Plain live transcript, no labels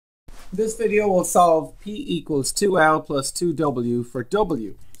This video will solve P equals 2L plus 2W for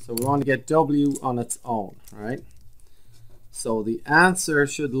W. So we want to get W on its own, right? So the answer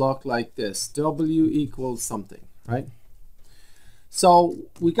should look like this. W equals something, right? So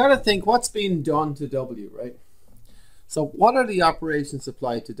we got to think what's being done to W, right? So what are the operations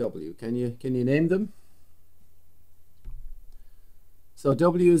applied to W? Can you name them? So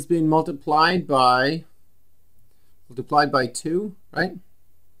W is being multiplied by 2, right?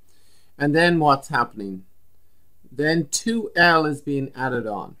 And then what's happening? Then 2L is being added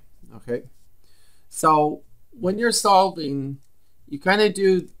on, okay? So when you're solving, you kind of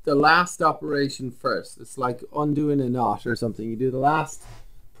do the last operation first. It's like undoing a knot or something. You do the last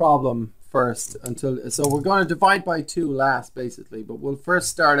problem first so we're going to divide by 2 last basically, but we'll first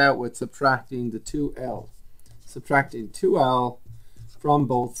start out with subtracting the 2L. Subtracting 2L from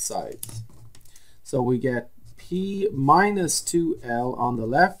both sides. So we get P minus 2L on the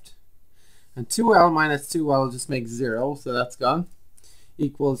left, and 2L minus 2L just makes 0, so that's gone,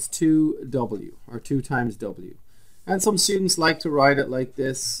 equals 2W, or 2 times W. And some students like to write it like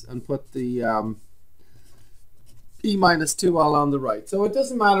this and put the P minus 2L on the right. So it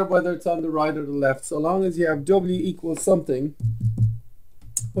doesn't matter whether it's on the right or the left, so long as you have W equals something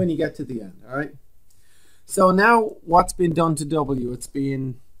when you get to the end, all right? So now what's been done to W? It's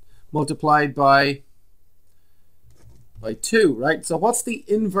being multiplied by 2, right? So what's the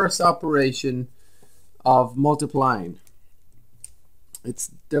inverse operation of multiplying? It's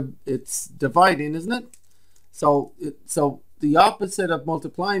dividing, isn't it? So the opposite of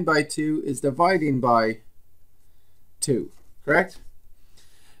multiplying by 2 is dividing by 2, correct?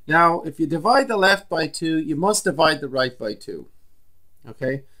 Now if you divide the left by 2, you must divide the right by 2,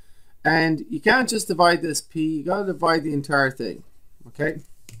 okay? And you can't just divide this P, you got to divide the entire thing, okay?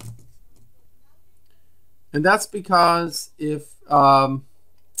 And that's because let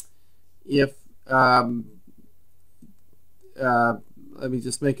me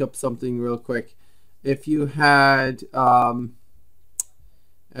just make up something real quick. If you had, you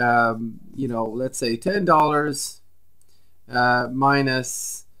know, let's say $10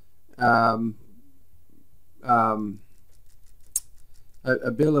 minus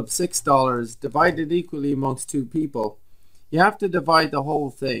a bill of $6 divided equally amongst 2 people, you have to divide the whole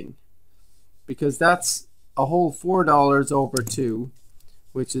thing, because that's a whole $4 over 2,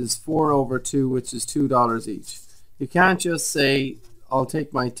 which is 4 over 2, which is $2 each. You can't just say, I'll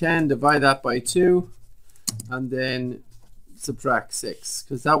take my 10, divide that by 2, and then subtract 6,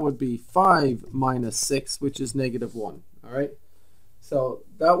 because that would be 5 minus 6, which is negative 1. All right? So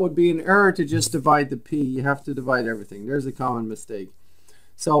that would be an error to just divide the P. You have to divide everything. There's a common mistake.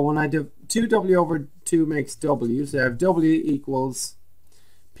 So when I do 2W over 2 makes W, so I have W equals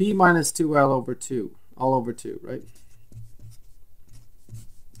P minus 2L over 2, all over 2, right?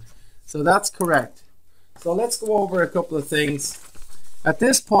 So that's correct. So let's go over a couple of things. At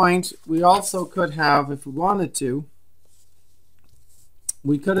this point, we also could have, if we wanted to,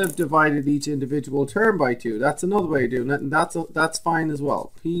 we could have divided each individual term by 2. That's another way of doing it, and that's fine as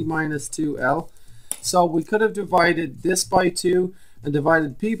well. P minus 2L. So we could have divided this by 2 and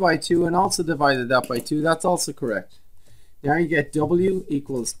divided P by 2 and also divided that by 2. That's also correct. Now you get W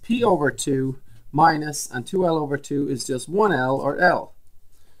equals P over 2 minus, and 2L over 2 is just 1L or L.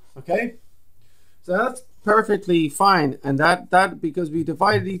 Okay? So that's perfectly fine, and that because we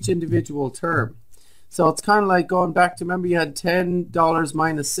divided each individual term. So it's kind of like going back to, remember you had $10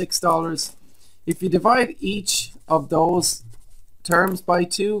 minus $6. If you divide each of those terms by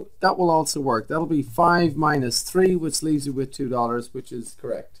 2, that will also work. That'll be 5 minus 3, which leaves you with $2, which is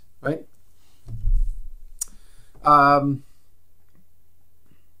correct, right?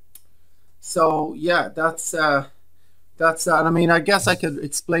 So yeah, that's that. I mean, I guess I could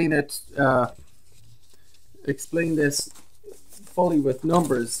explain it, explain this fully with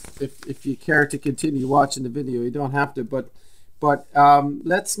numbers if you care to continue watching the video. You don't have to, but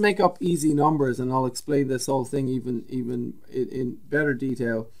let's make up easy numbers and I'll explain this whole thing even in better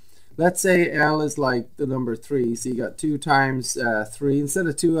detail. Let's say L is like the number 3, so you got 2 times 3 instead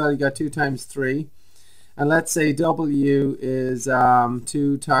of 2L, you got 2 times 3. And let's say W is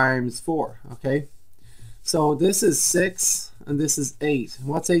 2 times 4, okay? So this is 6 and this is 8.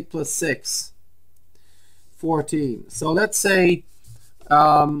 What's 8 plus 6? 14. So let's say,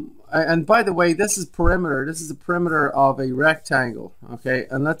 and by the way, this is perimeter. This is the perimeter of a rectangle, okay?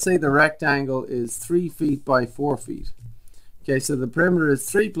 And let's say the rectangle is 3 feet by 4 feet. Okay, so the perimeter is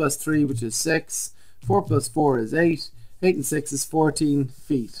 3 plus 3, which is 6. 4 plus 4 is 8. 8 and 6 is 14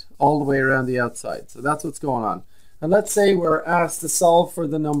 feet all the way around the outside. So that's what's going on. And let's say we're asked to solve for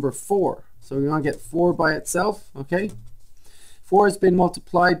the number 4. So we want to get 4 by itself, okay? 4 has been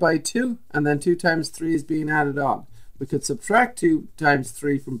multiplied by 2, and then 2 times 3 is being added on. We could subtract 2 times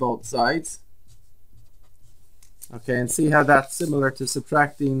 3 from both sides. Okay, and see how that's similar to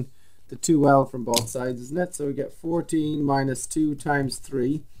subtracting the 2L from both sides, isn't it? So we get 14 minus 2 times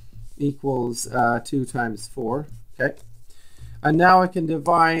 3 equals 2 times 4. Okay, and now I can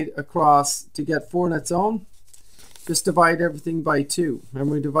divide across to get 4 on its own. Just divide everything by 2.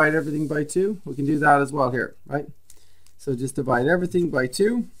 Remember, we divide everything by 2? We can do that as well here, right? So just divide everything by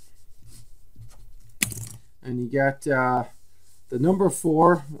 2. And you get the number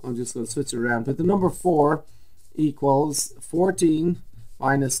 4. I'm just going to switch it around. But the number 4 equals 14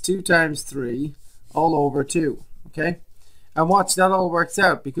 minus 2 times 3 all over 2. Okay? And watch, that all works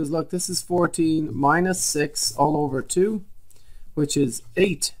out. Because look, this is 14 minus 6 all over 2, which is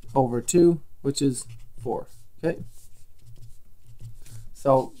 8 over 2, which is 4. Okay?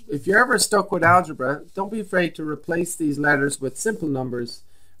 So if you're ever stuck with algebra, don't be afraid to replace these letters with simple numbers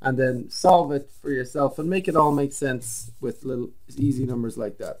and then solve it for yourself and make it all make sense with little easy numbers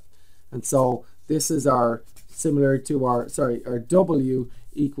like that. And so this is our similar to our W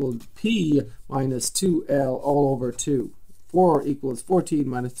equaled P minus 2L all over 2. 4 equals 14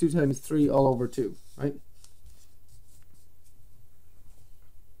 minus 2 times 3 all over 2, right?